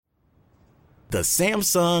The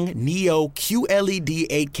Samsung Neo QLED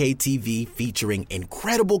 8K TV featuring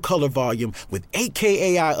incredible color volume with 8K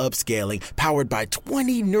AI upscaling powered by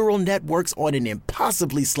 20 neural networks on an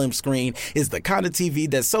impossibly slim screen is the kind of TV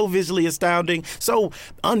that's so visually astounding, so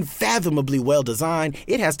unfathomably well designed,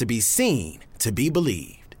 it has to be seen to be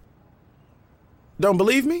believed. Don't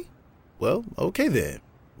believe me? Well, okay then.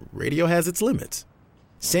 Radio has its limits.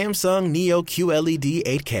 Samsung Neo QLED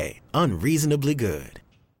 8K, unreasonably good.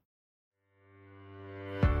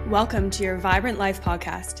 Welcome to your Vibrant Life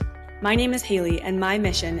podcast. My name is Hayley, and my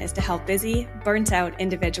mission is to help busy, burnt out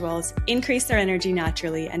individuals increase their energy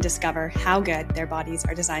naturally and discover how good their bodies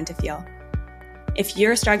are designed to feel. If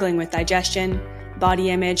you're struggling with digestion, body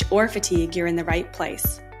image, or fatigue, you're in the right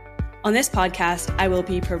place. On this podcast, I will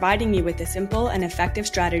be providing you with the simple and effective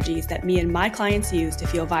strategies that me and my clients use to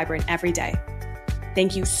feel vibrant every day.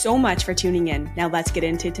 Thank you so much for tuning in. Now let's get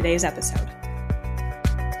into today's episode.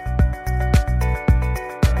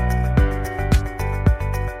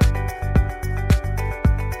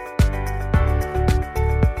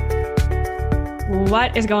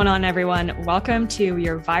 What is going on, everyone? Welcome to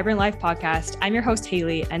your Vibrant Life podcast. I'm your host,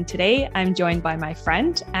 Hayley, and today I'm joined by my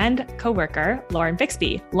friend and coworker, Lauren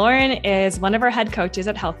Bixby. Lauren is one of our head coaches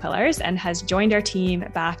at Health Pillars and has joined our team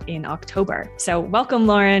back in October. So welcome,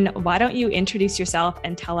 Lauren. Why don't you introduce yourself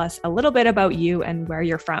and tell us a little bit about you and where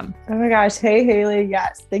you're from? Oh my gosh. Hey, Hayley.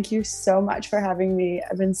 Yes. Thank you so much for having me.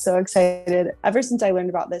 I've been so excited ever since I learned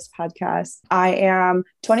about this podcast. I am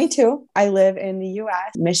 22. I live in the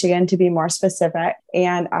US, Michigan to be more specific.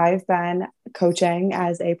 And I've been coaching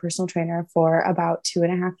as a personal trainer for about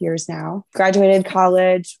 2.5 years now. Graduated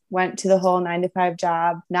college, went to the whole 9-to-5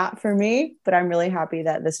 job. Not for me, but I'm really happy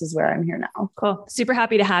that this is where I'm here now. Cool. Super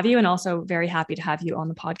happy to have you, and also very happy to have you on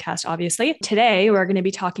the podcast, obviously. Today, we're going to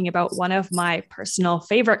be talking about one of my personal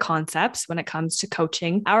favorite concepts when it comes to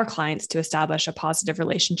coaching our clients to establish a positive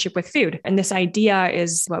relationship with food. And this idea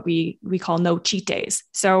is what we call no cheat days.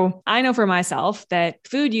 So I know for myself that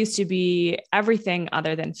food used to be everything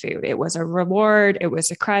other than food. It was a reward. It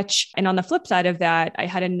was a crutch. And on the flip side of that, I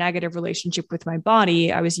had a negative relationship with my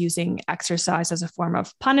body. I was using exercise as a form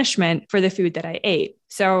of punishment for the food that I ate.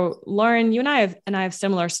 So Lauren, you and I have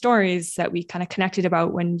similar stories that we kind of connected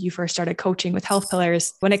about when you first started coaching with Health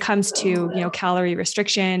Pillars when it comes to, calorie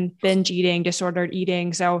restriction, binge eating, disordered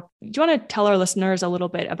eating. So do you want to tell our listeners a little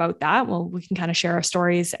bit about that? Well, we can kind of share our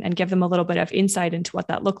stories and give them a little bit of insight into what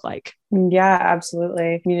that looked like. Yeah,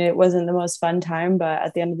 absolutely. I mean, it wasn't the most fun time, but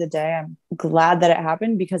at the end of the day, I'm glad that it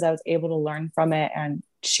happened because I was able to learn from it and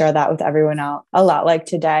share that with everyone else. A lot like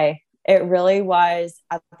today. It really was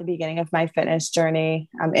at the beginning of my fitness journey.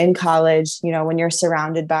 I'm in college, when you're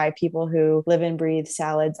surrounded by people who live and breathe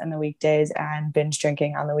salads on the weekdays and binge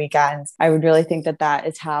drinking on the weekends. I would really think that that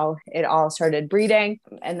is how it all started breeding.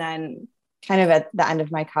 And then kind of at the end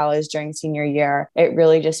of my college during senior year, it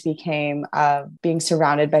really just became being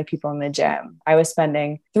surrounded by people in the gym. I was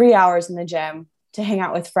spending 3 hours in the gym to hang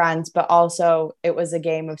out with friends, but also it was a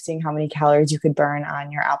game of seeing how many calories you could burn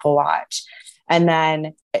on your Apple Watch. And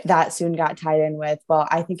then that soon got tied in with, well,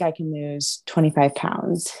 I think I can lose 25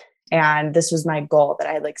 pounds. And this was my goal that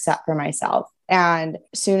I had set for myself. And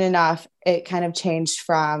soon enough, it kind of changed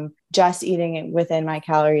from just eating within my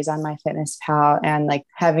calories on MyFitnessPal and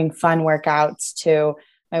having fun workouts to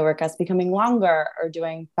my workouts becoming longer or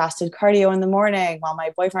doing fasted cardio in the morning while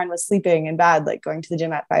my boyfriend was sleeping in bed, going to the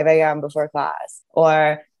gym at 5 a.m. before class,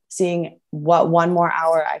 or seeing what one more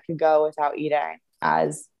hour I could go without eating,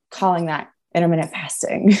 as calling that intermittent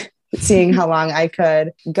fasting, seeing how long I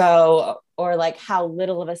could go or how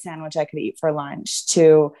little of a sandwich I could eat for lunch,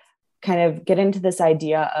 to kind of get into this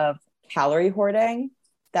idea of calorie hoarding.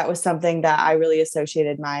 That was something that I really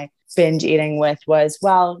associated my binge eating with was,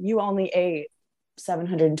 well, you only ate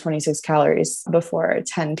 726 calories before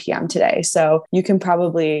 10 p.m. today. So you can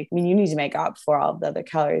probably, you need to make up for all of the other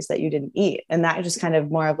calories that you didn't eat. And that just kind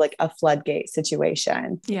of more of a floodgate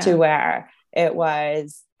situation to where it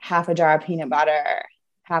was half a jar of peanut butter,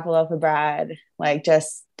 half a loaf of bread,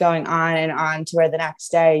 just going on and on to where the next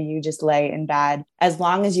day you just lay in bed as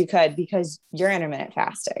long as you could because you're intermittent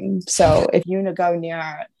fasting. So if you go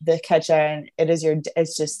near the kitchen,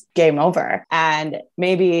 it's just game over. And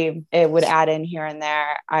maybe it would add in here and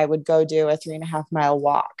there. I would go do a 3.5-mile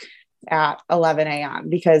walk at 11 a.m.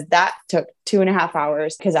 because that took 2.5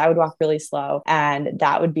 hours because I would walk really slow and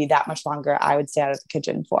that would be that much longer I would stay out of the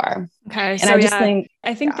kitchen for. Okay. And I just think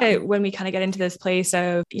I think that when we kind of get into this place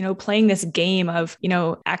of, playing this game of,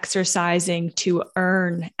 exercising to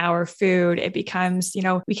earn our food, it becomes,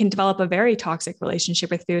 we can develop a very toxic relationship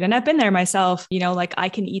with food. And I've been there myself, like I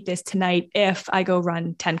can eat this tonight if I go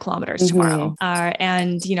run 10 kilometers tomorrow.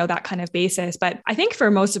 And, that kind of basis. But I think for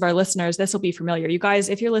most of our listeners, this will be familiar. You guys,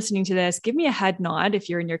 if you're listening to this, give me a head nod if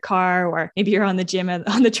you're in your car or maybe you're on the gym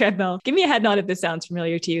on the treadmill. Give me a head nod if this sounds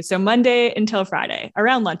familiar to you. So Monday until Friday,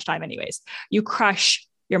 around lunchtime anyways, you crush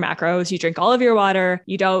your macros, you drink all of your water,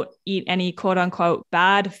 you don't eat any quote unquote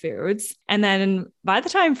bad foods. And then by the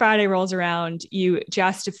time Friday rolls around, you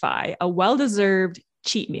justify a well-deserved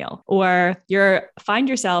cheat meal, or find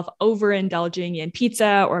yourself overindulging in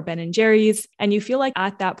pizza or Ben and Jerry's. And you feel like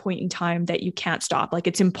at that point in time that you can't stop, like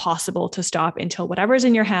it's impossible to stop until whatever's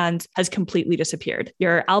in your hands has completely disappeared.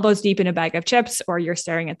 You're elbows deep in a bag of chips, or you're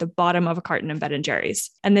staring at the bottom of a carton of Ben and Jerry's.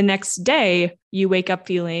 And the next day you wake up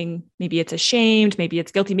feeling, maybe it's ashamed, maybe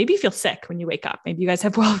it's guilty, maybe you feel sick when you wake up. Maybe you guys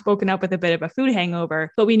have woken up with a bit of a food hangover,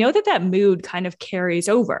 but we know that mood kind of carries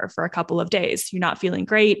over for a couple of days. You're not feeling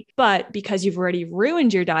great, but because you've already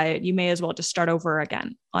ruined your diet, you may as well just start over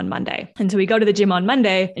again on Monday. And so we go to the gym on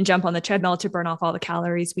Monday and jump on the treadmill to burn off all the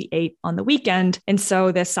calories we ate on the weekend. And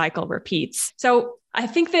so this cycle repeats. So I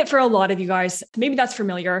think that for a lot of you guys, maybe that's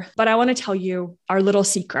familiar, but I want to tell you our little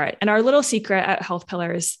secret. And our little secret at Health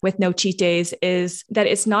Pillars with no cheat days is that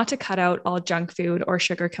it's not to cut out all junk food or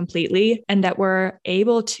sugar completely, and that we're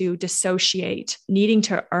able to dissociate needing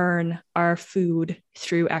to earn our food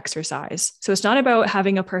through exercise. So it's not about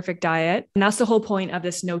having a perfect diet. And that's the whole point of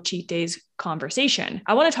this no cheat days conversation.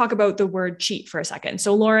 I want to talk about the word cheat for a second.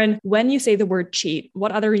 So Lauren, when you say the word cheat,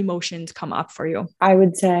 what other emotions come up for you? I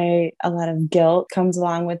would say a lot of guilt comes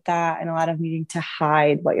along with that, and a lot of needing to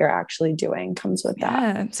hide what you're actually doing comes with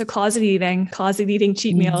that. So closet eating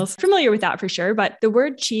cheat meals. Familiar with that for sure. But the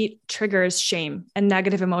word cheat triggers shame and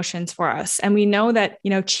negative emotions for us. And we know that,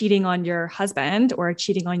 cheating on your husband or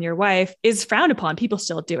cheating on your wife is frowned upon. People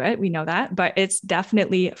still do it. We know that, but it's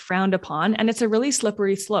definitely frowned upon. And it's a really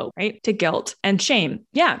slippery slope, right? To guilt and shame.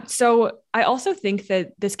 Yeah. So I also think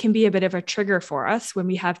that this can be a bit of a trigger for us when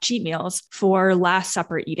we have cheat meals for Last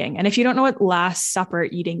Supper eating. And if you don't know what Last Supper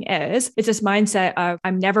eating is, it's this mindset of,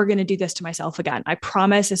 I'm never going to do this to myself again. I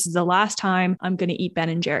promise this is the last time I'm going to eat Ben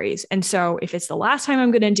and Jerry's. And so if it's the last time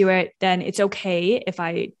I'm going to do it, then it's okay if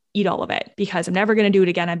I eat all of it, because I'm never going to do it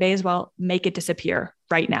again. I may as well make it disappear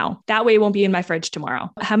right now. That way it won't be in my fridge tomorrow.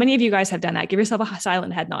 How many of you guys have done that? Give yourself a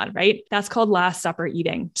silent head nod, right? That's called Last Supper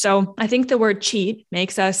eating. So I think the word cheat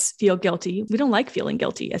makes us feel guilty. We don't like feeling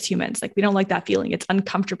guilty as humans. Like we don't like that feeling. It's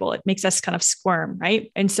uncomfortable. It makes us kind of squirm,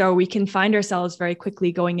 right? And so we can find ourselves very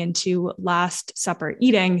quickly going into Last Supper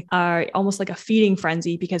eating, almost like a feeding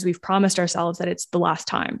frenzy, because we've promised ourselves that it's the last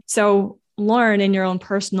time. So Lauren, in your own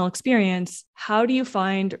personal experience, how do you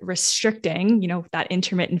find restricting, that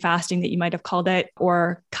intermittent fasting that you might have called it,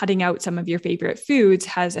 or cutting out some of your favorite foods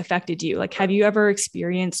has affected you? Like, have you ever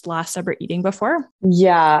experienced Last Supper eating before?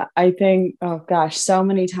 Yeah, I think, so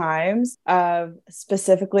many times.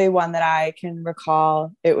 Specifically one that I can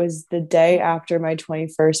recall, it was the day after my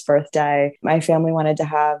 21st birthday. My family wanted to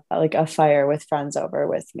have like a fire with friends over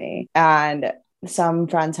with me. And some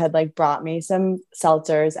friends had brought me some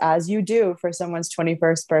seltzers, as you do for someone's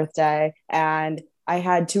 21st birthday. And I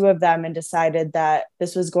had 2 of them and decided that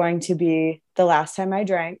this was going to be the last time I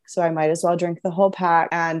drank. So I might as well drink the whole pack,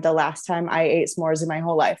 and the last time I ate s'mores in my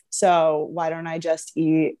whole life. So why don't I just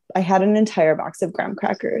eat? I had an entire box of graham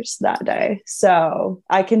crackers that day. So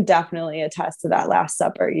I can definitely attest to that Last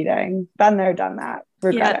Supper eating. Been there, done that.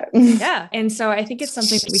 Regret it. Yeah. And so I think it's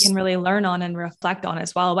something that we can really learn on and reflect on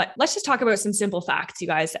as well. But let's just talk about some simple facts, you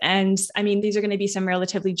guys. And I mean, these are going to be some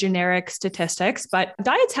relatively generic statistics, but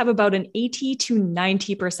diets have about an 80 to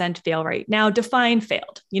 90% fail rate. Now, define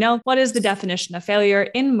failed. What is the definition of failure?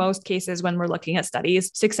 In most cases, when we're looking at studies,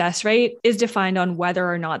 success rate is defined on whether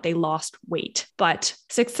or not they lost weight. But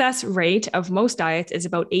success rate of most diets is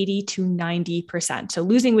about 80 to 90%. So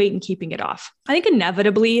losing weight and keeping it off. I think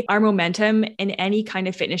inevitably our momentum in any kind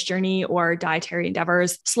of fitness journey or dietary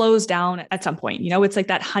endeavors slows down at some point. It's like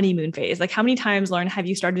that honeymoon phase. Like, how many times, Lauren, have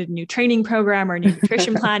you started a new training program or a new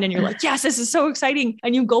nutrition plan and you're like, yes, this is so exciting.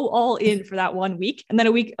 And you go all in for that 1 week. And then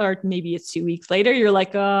a week, or maybe it's 2 weeks later, you're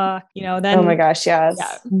like, then then, oh my gosh, yes.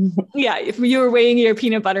 Yeah. If you were weighing your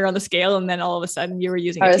peanut butter on the scale and then all of a sudden you were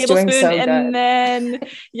using a tablespoon and then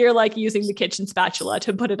you're like using the kitchen spatula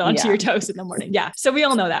to put it onto your toast in the morning. Yeah. So we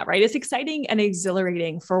all know that, right? It's exciting and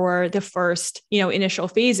exhilarating for the first, initial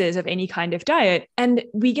phases of any kind of diet. And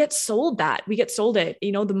we get sold that. We get sold it.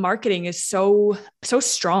 The marketing is so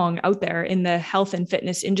strong out there in the health and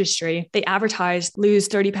fitness industry. They advertise lose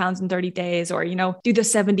 30 pounds in 30 days or, do the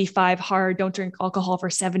 75 hard, don't drink alcohol for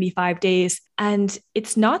 75 days. And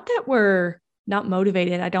it's not that we're not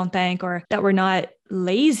motivated, I don't think, or that we're not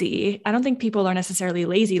lazy. I don't think people are necessarily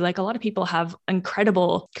lazy. Like a lot of people have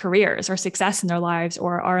incredible careers or success in their lives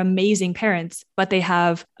or are amazing parents, but they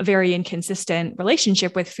have a very inconsistent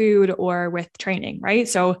relationship with food or with training, right?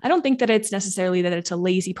 So I don't think that it's necessarily that it's a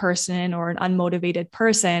lazy person or an unmotivated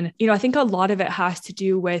person. I think a lot of it has to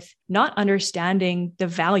do with not understanding the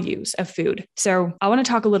values of food. So I want to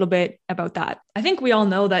talk a little bit about that. I think we all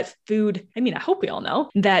know that food, I hope we all know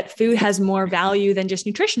that food has more value than just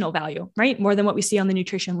nutritional value, right? More than what we see on the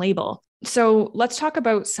nutrition label. So let's talk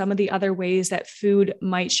about some of the other ways that food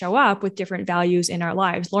might show up with different values in our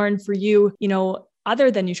lives. Lauren, for you,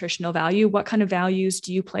 other than nutritional value, what kind of values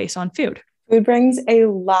do you place on food? Food brings a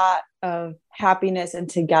lot of happiness and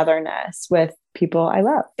togetherness with people I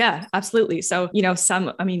love. Yeah, absolutely. So,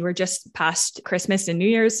 we're just past Christmas and New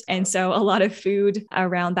Year's. And so a lot of food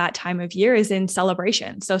around that time of year is in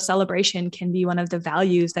celebration. So celebration can be one of the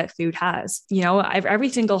values that food has. Every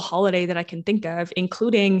single holiday that I can think of,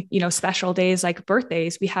 including, special days like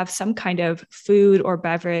birthdays, we have some kind of food or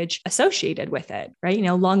beverage associated with it, right?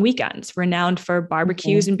 Long weekends, renowned for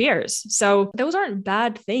barbecues and beers. So those aren't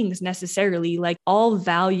bad things necessarily. Like all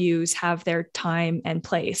values have their time and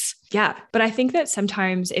place. Yeah. But I think that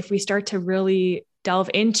sometimes if we start to really delve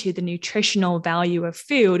into the nutritional value of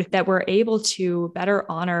food, that we're able to better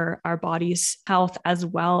honor our body's health as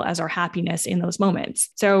well as our happiness in those moments.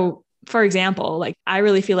 So for example, like I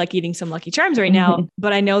really feel like eating some Lucky Charms right now,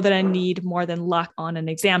 but I know that I need more than luck on an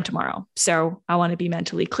exam tomorrow. So I want to be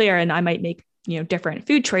mentally clear and I might make, different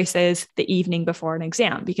food choices the evening before an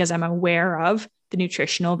exam because I'm aware of the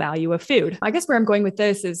nutritional value of food. I guess where I'm going with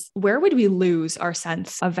this is where would we lose our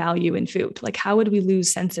sense of value in food? Like how would we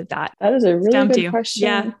lose sense of that? That is a really good question.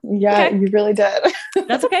 Yeah, okay. You really did.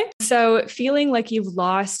 That's okay. So feeling like you've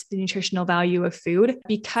lost the nutritional value of food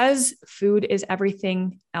because food is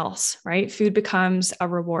everything else, right? Food becomes a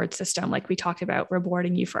reward system. Like we talked about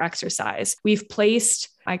rewarding you for exercise. We've placed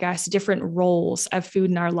different roles of food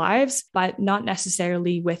in our lives, but not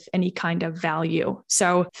necessarily with any kind of value.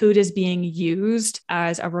 So food is being used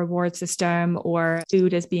as a reward system or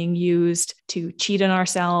food is being used to cheat on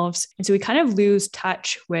ourselves. And so we kind of lose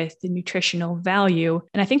touch with the nutritional value.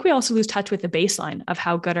 And I think we also lose touch with the baseline of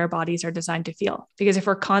how good our bodies are designed to feel. Because if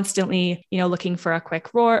we're constantly, looking for a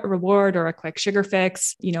quick reward or a quick sugar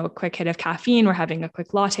fix, a quick hit of caffeine, we're having a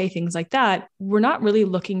quick latte, things like that, we're not really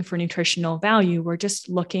looking for nutritional value. We're just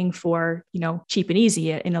looking for, cheap and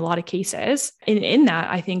easy in a lot of cases. And in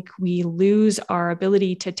that, I think we lose our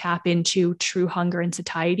ability to tap into true hunger and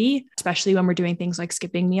satiety, especially when we're doing things like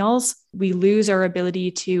skipping meals. We lose our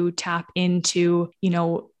ability to tap into,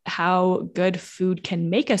 how good food can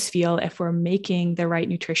make us feel if we're making the right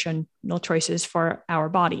nutritional choices for our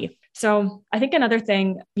body. So I think another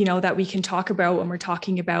thing, that we can talk about when we're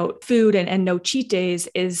talking about food and no cheat days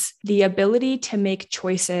is the ability to make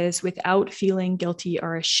choices without feeling guilty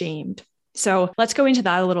or ashamed. So let's go into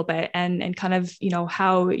that a little bit and kind of,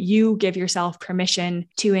 how you give yourself permission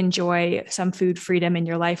to enjoy some food freedom in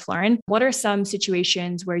your life, Lauren. What are some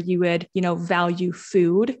situations where you would, value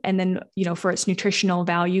food and then, for its nutritional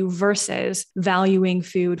value versus valuing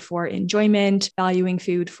food for enjoyment, valuing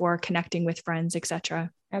food for connecting with friends, etc.?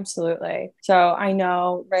 Absolutely. So I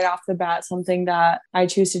know right off the bat, something that I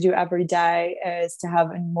choose to do every day is to have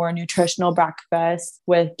a more nutritional breakfast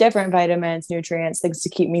with different vitamins, nutrients, things to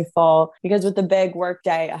keep me full. Because with the big work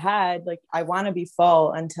day ahead, like I want to be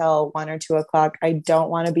full until 1 or 2 o'clock. I don't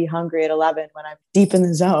want to be hungry at 11 when I'm deep in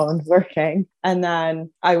the zone working. And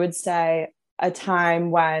then I would say a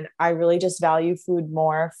time when I really just value food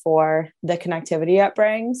more for the connectivity it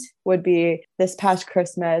brings would be this past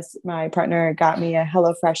Christmas. My partner got me a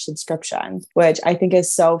HelloFresh subscription, which I think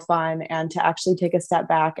is so fun. And to actually take a step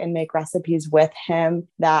back and make recipes with him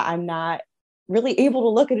that I'm not really able to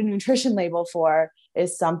look at a nutrition label for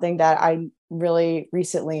is something that I really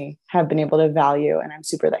recently have been able to value. And I'm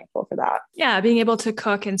super thankful for that. Yeah. Being able to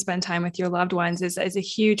cook and spend time with your loved ones is a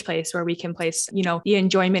huge place where we can place, the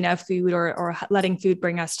enjoyment of food or letting food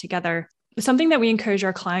bring us together. Something that we encourage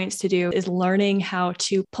our clients to do is learning how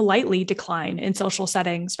to politely decline in social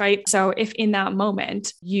settings, right? So if in that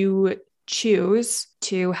moment you choose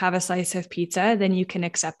to have a slice of pizza, then you can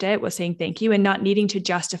accept it with saying thank you and not needing to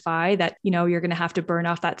justify that, you're going to have to burn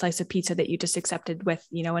off that slice of pizza that you just accepted with,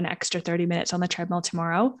 an extra 30 minutes on the treadmill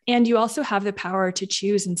tomorrow. And you also have the power to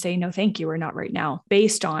choose and say, no, thank you, or not right now,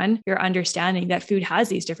 based on your understanding that food has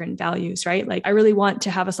these different values, right? Like, I really want to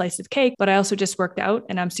have a slice of cake, but I also just worked out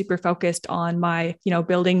and I'm super focused on my,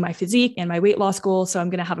 building my physique and my weight loss goals. So I'm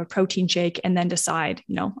going to have a protein shake and then decide,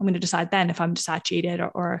 I'm going to decide then if I'm satiated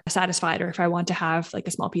or satisfied, or if I want to have like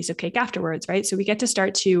a small piece of cake afterwards, right? So we get to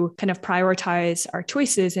start to kind of prioritize our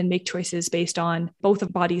choices and make choices based on both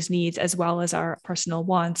of body's needs as well as our personal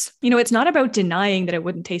wants. It's not about denying that it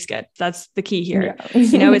wouldn't taste good. That's the key here.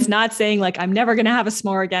 Yeah. It's not saying like, I'm never going to have a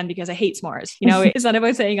s'more again because I hate s'mores. It's not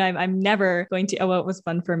about saying I'm never going to, oh, it was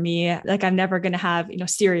fun for me. Like, I'm never going to have,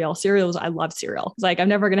 cereals. I love cereal. It's like, I'm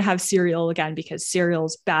never going to have cereal again because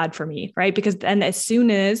cereal's bad for me, right? Because then as soon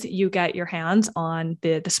as you get your hands on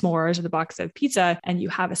the s'mores or the box of pizza and you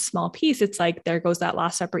have a small piece, it's like, there goes that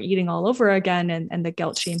last supper eating all over again and the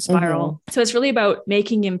guilt shame spiral. So it's really about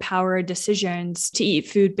making empowered decisions to eat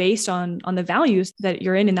food based on the values that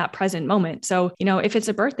you're in that present moment. So, if it's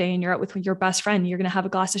a birthday and you're out with your best friend, you're going to have a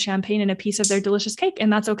glass of champagne and a piece of their delicious cake,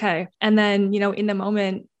 and that's okay. And then, in the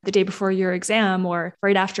moment, the day before your exam or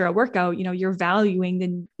right after a workout, you're valuing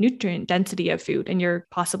the nutrient density of food and you're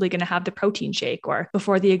possibly going to have the protein shake, or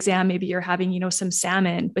before the exam, maybe you're having, some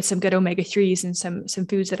salmon with some good omega-3s and some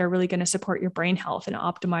foods that are really going to support your brain health and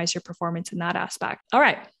optimize your performance in that aspect. All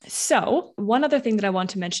right. So one other thing that I want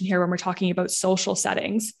to mention here when we're talking about social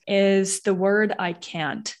settings is the word I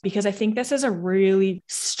can't, because I think this is a really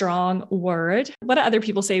strong word. What do other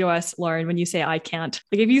people say to us, Lauren, when you say I can't?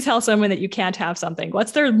 Like, if you tell someone that you can't have something,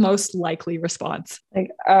 what's their most likely response? Like,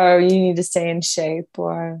 oh, you need to stay in shape,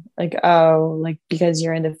 or like, oh, like because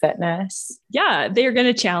you're into fitness. Yeah, they're going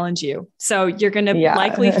to challenge you. So you're going to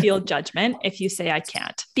likely feel judgment if you say I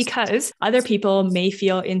can't, because other people may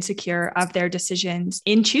feel insecure of their decisions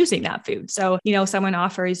in choosing that food. So, someone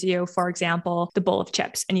offers you, for example, the bowl of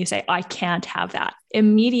chips and you say, I can't have that.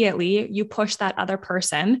 Immediately you push that other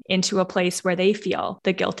person into a place where they feel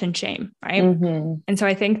the guilt and shame, right? And so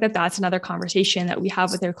I think that that's another conversation that we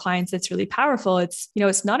have with our clients that's really powerful. It's,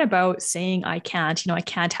 it's not about saying I can't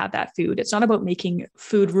have that food. It's not about making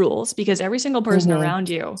food rules, because every single person around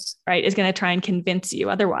you, right, is going to try and convince you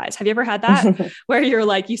otherwise. Have you ever had that where you're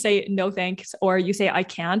like, you say no thanks, or you say I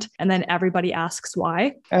can't, and then everybody asks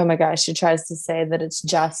why? Oh my gosh, she tries to say that it's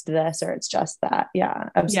just this or it's just that. Yeah,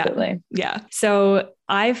 absolutely. Yeah. So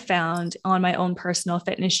I've found on my own personal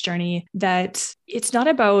fitness journey that it's not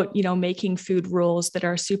about, making food rules that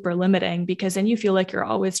are super limiting, because then you feel like you're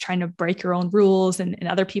always trying to break your own rules and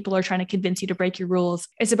other people are trying to convince you to break your rules.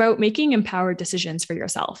 It's about making empowered decisions for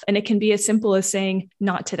yourself. And it can be as simple as saying,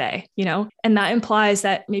 not today, and that implies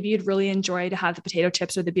that maybe you'd really enjoy to have the potato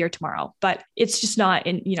chips or the beer tomorrow, but it's just not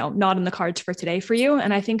not in the cards for today for you.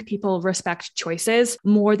 And I think people respect choices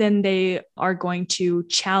more than they are going to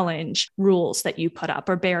challenge rules that you put up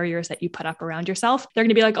or barriers that you put up around yourself. They're going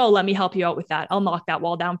to be like, oh, let me help you out with that. I'll knock that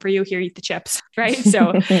wall down for you. Here, eat the chips, right?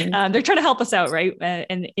 So they're trying to help us out, right?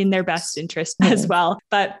 And in their best interest as well.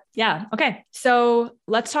 But yeah. Okay. So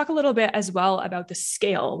let's talk a little bit as well about the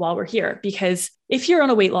scale while we're here, because if you're on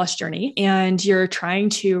a weight loss journey and you're trying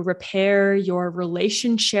to repair your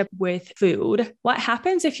relationship with food, what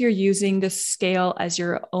happens if you're using the scale as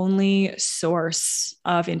your only source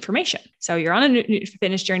of information? So you're on a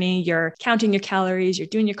fitness journey, you're counting your calories, you're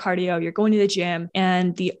doing your cardio, you're going to the gym,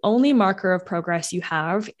 and the only marker of progress you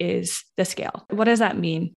have is the scale. What does that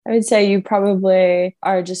mean? I would say you probably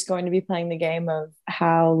are just going to be playing the game of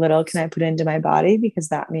how little can I put into my body, because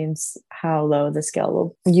that means how low the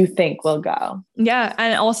scale you think will go. Yeah.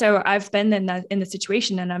 And also I've been in the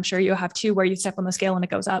situation, and I'm sure you have too, where you step on the scale and it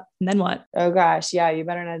goes up, and then what? Oh gosh. Yeah. You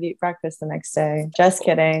better not eat breakfast the next day. Just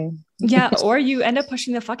kidding. Yeah. Or you end up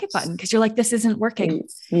pushing the fuck it button because you're like, this isn't working.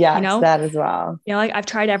 Yes, that as well. Like I've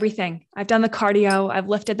tried everything. I've done the cardio. I've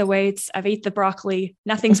lifted the weights. I've ate the broccoli.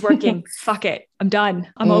 Nothing's working. Fuck it. I'm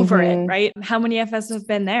done. I'm over it. Right. How many of us have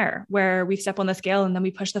been there where we step on the scale and then we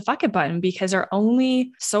push the fuck it button because our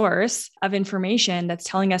only source of information that's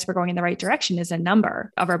telling us we're going in the right direction is a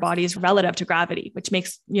number of our bodies relative to gravity, which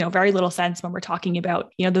makes, very little sense when we're talking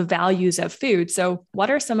about, the values of food. So what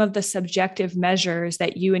are some of the subjective measures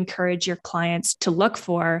that you encourage your clients to look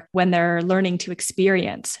for when they're learning to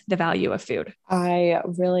experience the value of food? I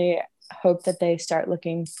really hope that they start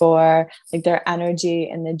looking for like their energy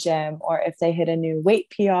in the gym, or if they hit a new weight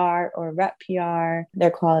PR or rep PR,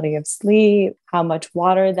 their quality of sleep, how much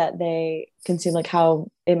water that they consume, like how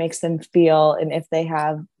it makes them feel, and if they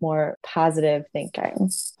have more positive thinking.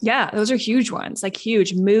 Yeah, those are huge ones, like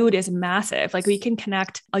huge. Mood is massive. Like we can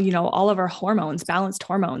connect, all of our hormones, balanced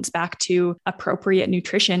hormones back to appropriate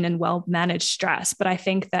nutrition and well-managed stress. But I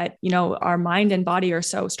think that, our mind and body are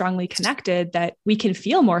so strongly connected that we can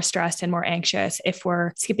feel more stressed and more anxious if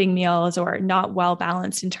we're skipping meals or not well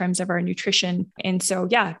balanced in terms of our nutrition. And so,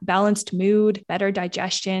 yeah, balanced mood, better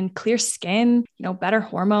digestion, clear skin, better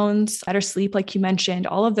hormones, better sleep, like you mentioned.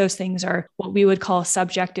 All of those things are what we would call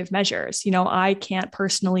subjective measures. I can't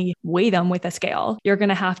personally weigh them with a scale. You're going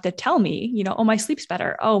to have to tell me, oh, my sleep's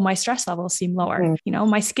better. Oh, my stress levels seem lower.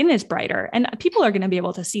 My skin is brighter. And people are going to be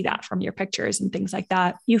able to see that from your pictures and things like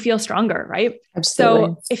that. You feel stronger, right?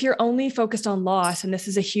 Absolutely. So if you're only focused on loss, and this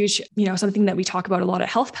is a huge, something that we talk about a lot at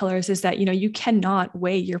Health Pillars, is that, you cannot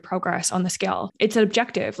weigh your progress on the scale. It's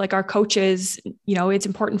objective. Like our coaches, it's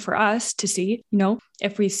important for us to see,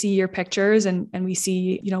 if we see your pictures and we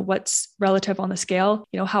see, what's relative on the scale,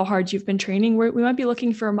 how hard you've been training, we might be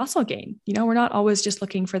looking for a muscle gain. We're not always just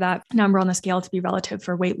looking for that number on the scale to be relative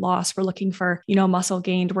for weight loss. We're looking for, muscle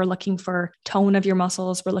gained. We're looking for tone of your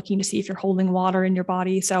muscles. We're looking to see if you're holding water in your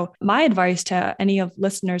body. So my advice to any of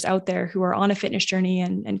listeners out there who are on a fitness journey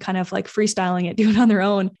and kind of like freestyling it, doing it on their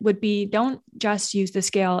own, would be don't just use the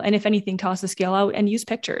scale. And if anything, toss the scale out and use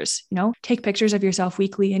pictures, take pictures of yourself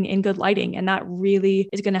weekly in good lighting. And that really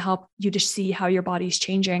is going to help you to see how your body's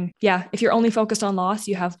changing. Yeah. If you're only focused on loss,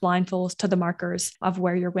 you have blindfolds to the markers of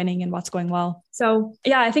where you're winning and what's going well. So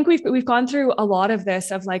yeah, I think we've gone through a lot of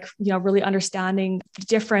this of like, really understanding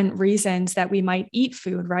different reasons that we might eat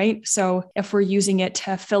food, right? So if we're using it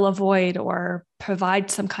to fill a void or provide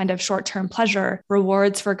some kind of short-term pleasure,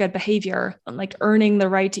 rewards for good behavior, like earning the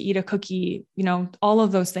right to eat a cookie, all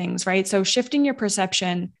of those things, right? So shifting your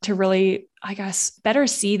perception to really, I guess, better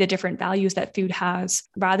see the different values that food has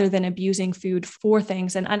rather than abusing food for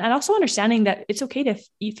things. And also understanding that it's okay to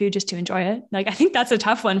eat food just to enjoy it. Like, I think that's a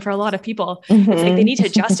tough one for a lot of people. It's like they need to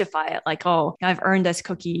justify it. Like, oh, I've earned this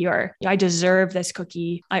cookie, or I deserve this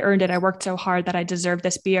cookie. I earned it. I worked so hard that I deserve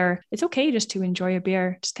this beer. It's okay just to enjoy a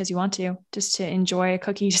beer just because you want to, just to enjoy a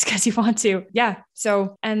cookie just because you want to. Yeah.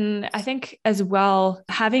 So, and I think as well,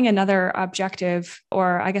 having another objective,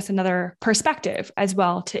 or I guess another perspective as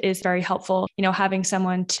well, is very helpful. Having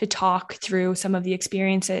someone to talk through some of the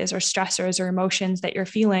experiences or stressors or emotions that you're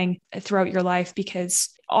feeling throughout your life, because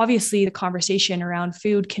obviously the conversation around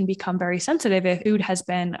food can become very sensitive if food has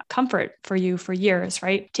been comfort for you for years,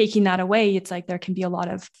 right? Taking that away, it's like there can be a lot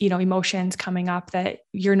of, emotions coming up that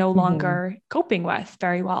you're no longer coping with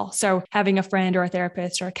very well. So having a friend or a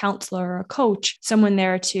therapist or a counselor or a coach, someone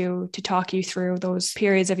there to talk you through those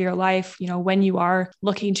periods of your life, when you are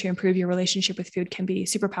looking to improve your relationship with food, can be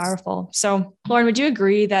super powerful. So Lauren, would you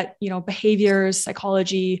agree that, behaviors,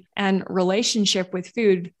 psychology, and relationship with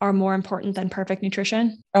food are more important than perfect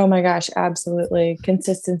nutrition? Oh my gosh, absolutely.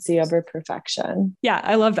 Consistency over perfection. Yeah,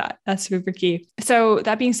 I love that. That's super key. So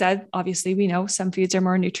that being said, obviously we know some foods are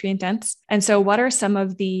more nutrient dense. And so what are some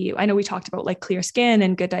of I know we talked about like clear skin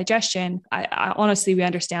and good digestion. I honestly, we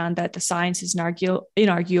understand that the science is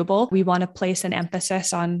inarguable. We want to place an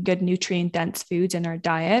emphasis on good nutrient dense foods in our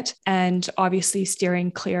diet, and obviously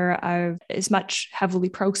steering clear of as much heavily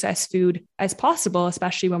processed food as possible,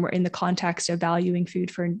 especially when we're in the context of valuing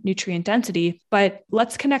food for nutrient density. But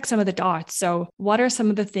let's connect some of the dots. So what are some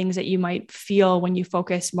of the things that you might feel when you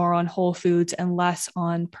focus more on whole foods and less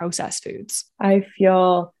on processed foods? I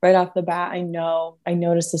feel right off the bat, I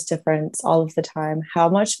notice this difference all of the time, how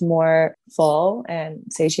much more full and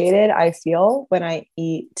satiated I feel when I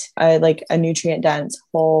eat like a nutrient dense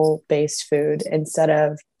whole based food instead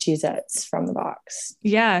of Cheez-Its from the box.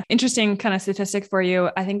 Yeah. Interesting kind of statistic for you.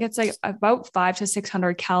 I think it's like about 500 to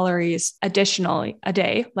 600 calories additionally a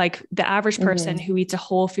day. Like the average person who eats a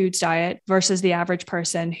whole foods diet versus the average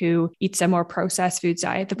person who eats a more processed foods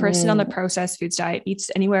diet. The person on the processed foods diet eats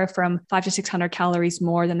anywhere from 500 to 600 calories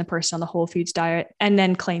more than the person on the whole foods diet, and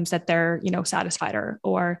then claims that they're, satisfied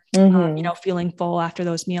or feeling full after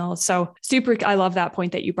those meals. So I love that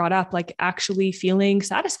point that you brought up, like actually feeling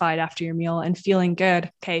satisfied after your meal and feeling good.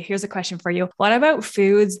 Okay, here's a question for you. What about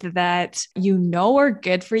foods that are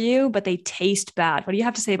good for you, but they taste bad? What do you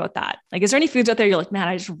have to say about that? Like, is there any foods out there you're like, man,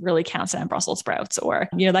 I just really can't stand Brussels sprouts, or,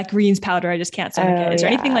 like greens powder, I just can't stand it. Is there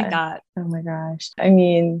anything like that? Oh my gosh. I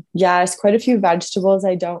mean, yes, quite a few vegetables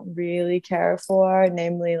I don't really care for,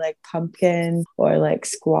 namely like pumpkin or like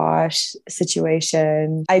squash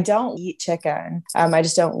situation. I don't eat chicken. I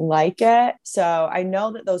just don't like it. So I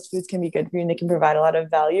know that those foods can be good for you and they can provide a lot of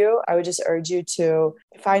value. I would just urge you to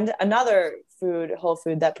find another food, whole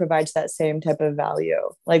food that provides that same type of value.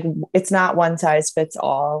 Like it's not one size fits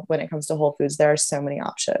all when it comes to whole foods. There are so many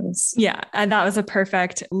options. Yeah. And that was a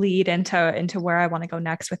perfect lead into where I want to go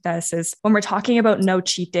next with this is when we're talking about no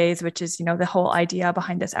cheat days, which is, the whole idea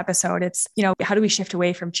behind this episode. It's, how do we shift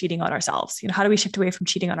away from cheating on ourselves? How do we shift away from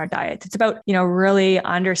cheating on our diets? It's about, really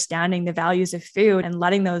understanding the values of food and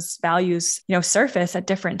letting those values, surface at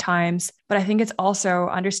different times. But I think it's also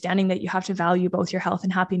understanding that you have to value both your health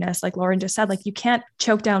and happiness. Like Lauren just said, like you can't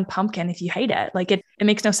choke down pumpkin if you hate it. Like it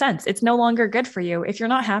makes no sense. It's no longer good for you. If you're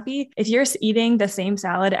not happy, if you're eating the same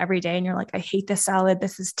salad every day and you're like, I hate this salad,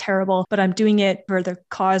 this is terrible, but I'm doing it for the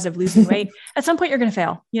cause of losing weight, at some point you're going to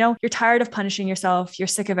fail. You're tired of punishing yourself, you're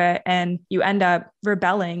sick of it, and you end up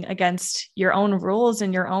rebelling against your own rules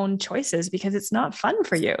and your own choices because it's not fun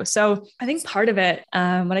for you. So I think part of it,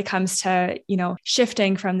 when it comes to,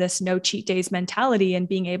 shifting from this no cheat days mentality and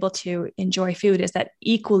being able to enjoy food is that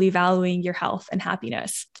equally valuing your health and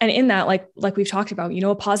happiness. And in that, like we've talked about,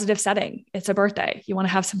 a positive setting, it's a birthday, you want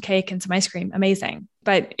to have some cake and some ice cream, amazing.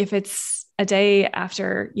 But if it's a day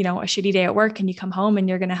after, a shitty day at work and you come home and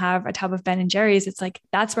you're going to have a tub of Ben and Jerry's, it's like,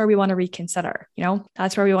 that's where we want to reconsider,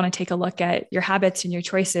 that's where we want to take a look at your habits and your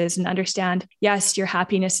choices and understand, yes, your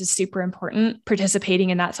happiness is super important. Participating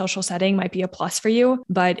in that social setting might be a plus for you,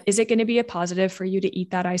 but is it going to be a positive for you to eat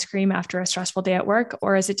that ice cream after a stressful day at work?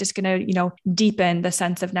 Or is it just going to, deepen the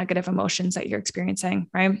sense of negative emotions that you're experiencing?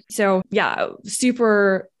 Right. So yeah,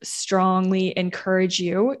 super strongly encourage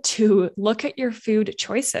you to look at your food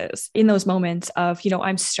choices in those moments of,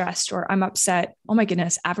 I'm stressed or I'm upset. Oh my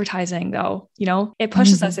goodness, advertising though, it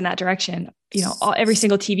pushes us in that direction. Every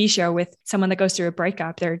single TV show with someone that goes through a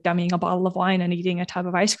breakup, they're dummying a bottle of wine and eating a tub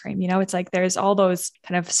of ice cream. It's like there's all those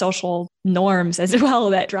kind of social norms as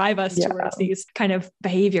well that drive us towards these kind of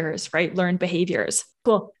behaviors, right? Learned behaviors.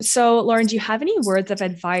 Cool. So Lauren, do you have any words of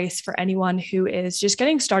advice for anyone who is just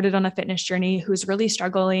getting started on a fitness journey, who's really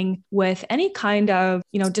struggling with any kind of,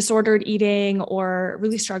 disordered eating or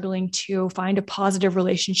really struggling to find a positive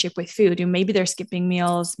relationship with food? Maybe they're skipping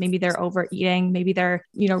meals, maybe they're overeating, maybe they're,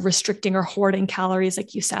 restricting or hoarding calories,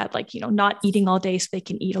 like you said, like, not eating all day so they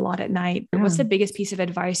can eat a lot at night. Yeah. What's the biggest piece of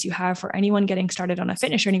advice you have for anyone getting started on a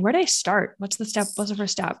fitness journey? Where do I start? What's the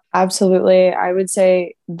first step? Absolutely. I would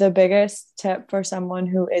say the biggest tip for someone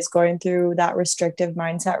who is going through that restrictive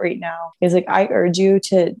mindset right now is like, I urge you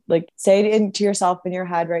to say it to yourself in your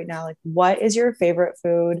head right now, like, what is your favorite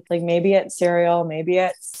food? Like maybe it's cereal, maybe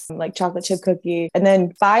it's like chocolate chip cookie, and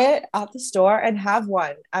then buy it at the store and have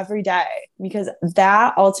one every day, because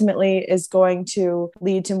that ultimately is going to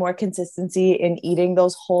lead to more consistency in eating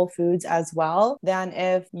those whole foods as well than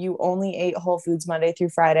if you only ate whole foods Monday through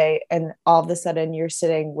Friday and all of a sudden you're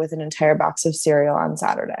sitting with an entire box of cereal on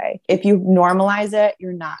Saturday. If you normalize it,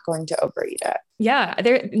 you're not going to overeat it. Yeah,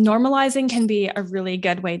 normalizing can be a really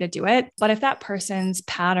good way to do it. But if that person's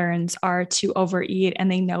patterns are to overeat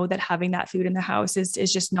and they know that having that food in the house is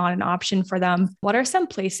just not an option for them, what are some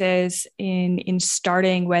places in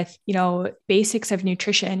starting with, basics of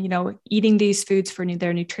nutrition, eating these foods for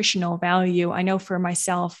their nutritional value? I know for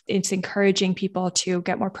myself, it's encouraging people to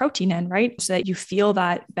get more protein in, right? So that you feel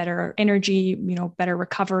that better energy, better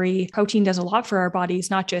recovery. Protein does a lot for our bodies,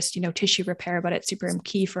 not just, tissue repair, but it's super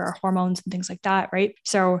key for our hormones and things like that. Right.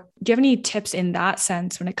 So do you have any tips in that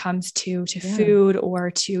sense when it comes to food or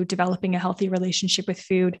to developing a healthy relationship with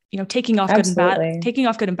food, taking off good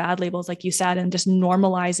and bad labels, like you said, and just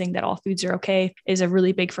normalizing that all foods are okay is a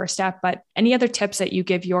really big first step. But any other tips that you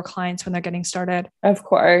give your clients when they're getting started? Of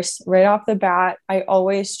course, right off the bat, I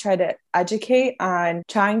always try to educate on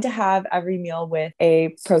trying to have every meal with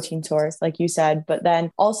a protein source, like you said, but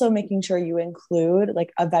then also making sure you include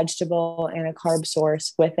like a vegetable and a carb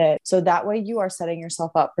source with it. So that way you are setting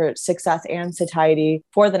yourself up for success and satiety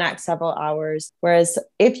for the next several hours. Whereas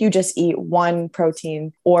if you just eat one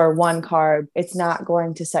protein or one carb, it's not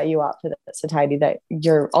going to set you up for the satiety that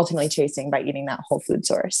you're ultimately chasing by eating that whole food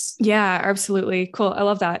source. Yeah, absolutely. Cool. I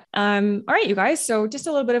love that. All right, you guys. So just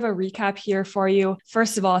a little bit of a recap here for you.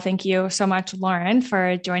 First of all, thank you so much, Lauren,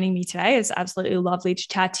 for joining me today. It's absolutely lovely to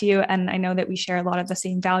chat to you. And I know that we share a lot of the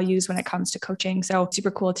same values when it comes to coaching. So super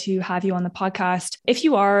cool to have you on the podcast. If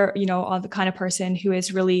you are, the kind of person who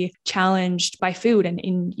is really challenged by food and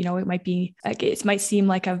it might seem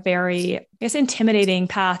like a very guess, intimidating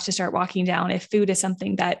path to start walking down if food is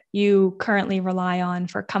something that you currently rely on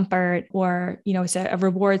for comfort, or, it's a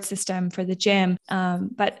reward system for the gym.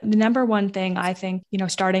 But the number one thing I think,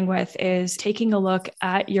 starting with is taking a look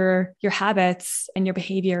at your habits and your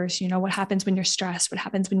behaviors. What happens when you're stressed? What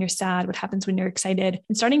happens when you're sad? What happens when you're excited?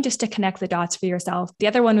 And starting just to connect the dots for yourself. The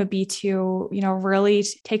other one would be to, really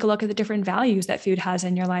take a look at the different values that food has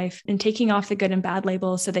in your life, and taking off the good and bad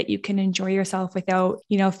labels so that you can enjoy yourself without,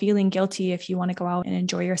 feeling guilty if you want to go out and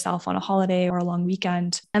enjoy yourself on a holiday or a long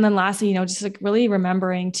weekend. And then lastly, just like really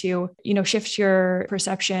remembering to, shift your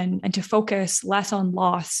perception and to focus less on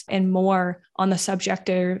loss and more on the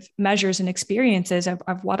subjective measures and experiences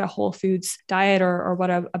of what a whole foods diet or what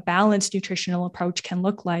a balanced nutritional approach can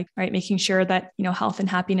look like, right? Making sure that, health and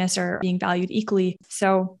happiness are being valued equally.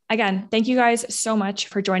 So again, thank you guys so much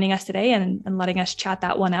for joining us today and letting us chat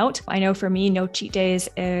that one out. I know for me, no cheat days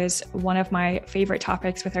is one of my favorite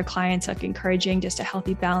topics with our clients, like encouraging just a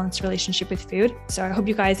healthy, balanced relationship with food. So I hope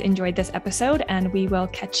you guys enjoyed this episode, and we will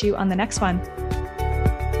catch you on the next one.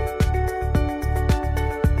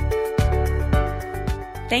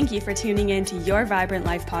 Thank you for tuning in to Your Vibrant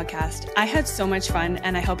Life podcast. I had so much fun,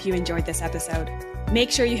 and I hope you enjoyed this episode. Make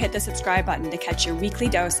sure you hit the subscribe button to catch your weekly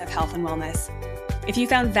dose of health and wellness. If you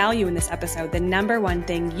found value in this episode, the number one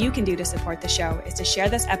thing you can do to support the show is to share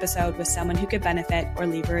this episode with someone who could benefit or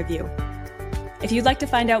leave a review. If you'd like to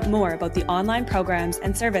find out more about the online programs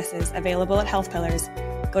and services available at Health Pillars,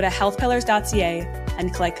 go to healthpillars.ca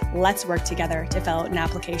and click Let's Work Together to fill out an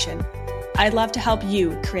application. I'd love to help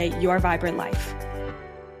you create your vibrant life.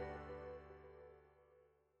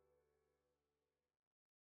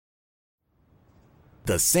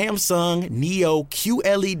 The Samsung Neo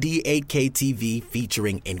QLED 8K TV,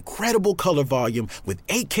 featuring incredible color volume with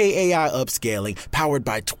 8K AI upscaling powered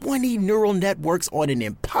by 20 neural networks on an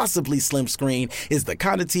impossibly slim screen, is the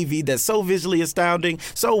kind of TV that's so visually astounding,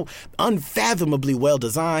 so unfathomably well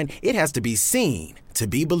designed, it has to be seen to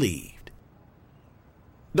be believed.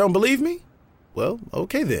 Don't believe me? Well,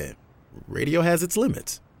 okay then. Radio has its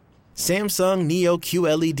limits. Samsung Neo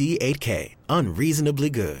QLED 8K, unreasonably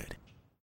good.